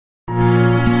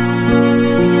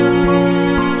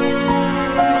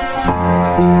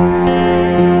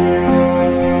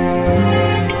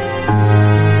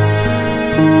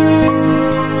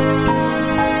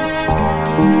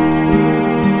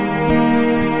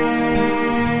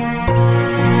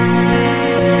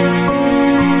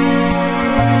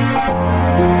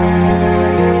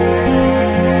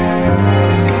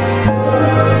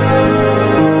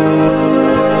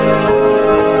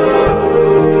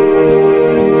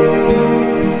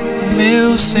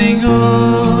meu Senhor,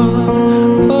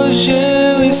 hoje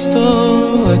eu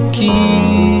estou aqui,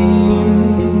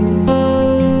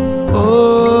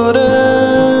 orando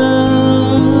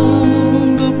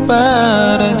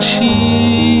para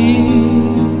ti,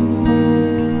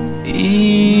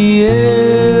 e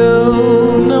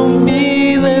eu não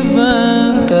me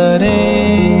levantarei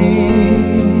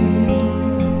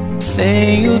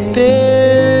sem o teu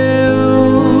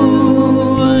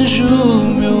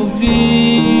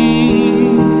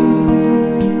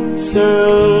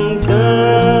São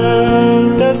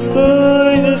tantas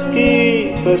coisas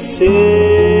que passei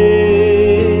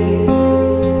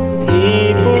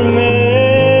e por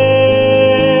medo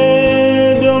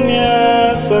me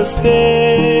afastei,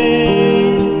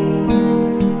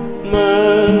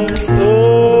 mas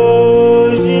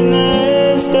hoje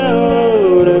nesta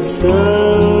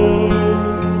oração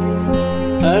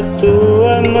a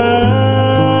tua mão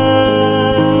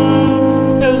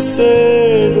eu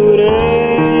segurei.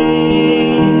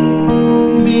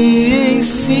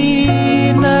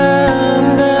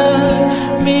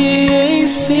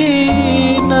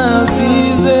 Ensina a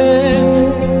viver,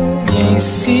 me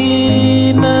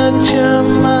ensina a te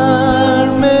amar,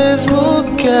 mesmo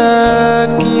que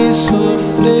aqui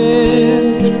sofrer.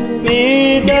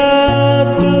 Me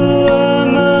dá tua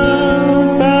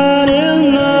mão para eu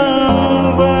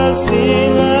não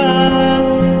vacilar.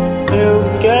 Eu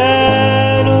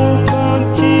quero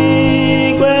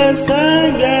contigo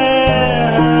essa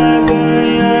guerra ganhar.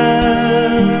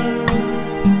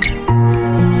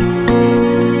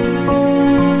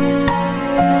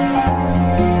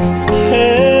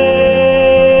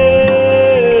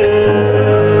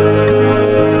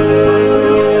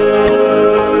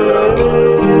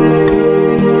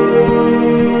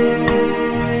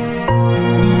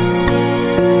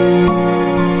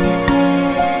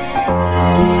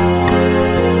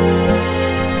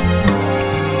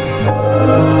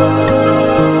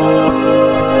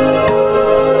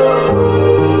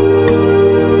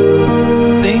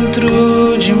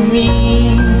 Dentro de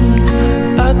mim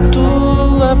a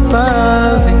tua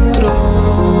paz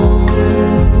entrou,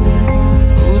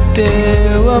 o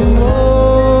teu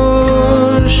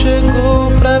amor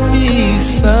chegou pra me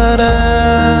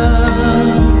sarar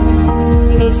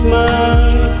Das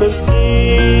marcas que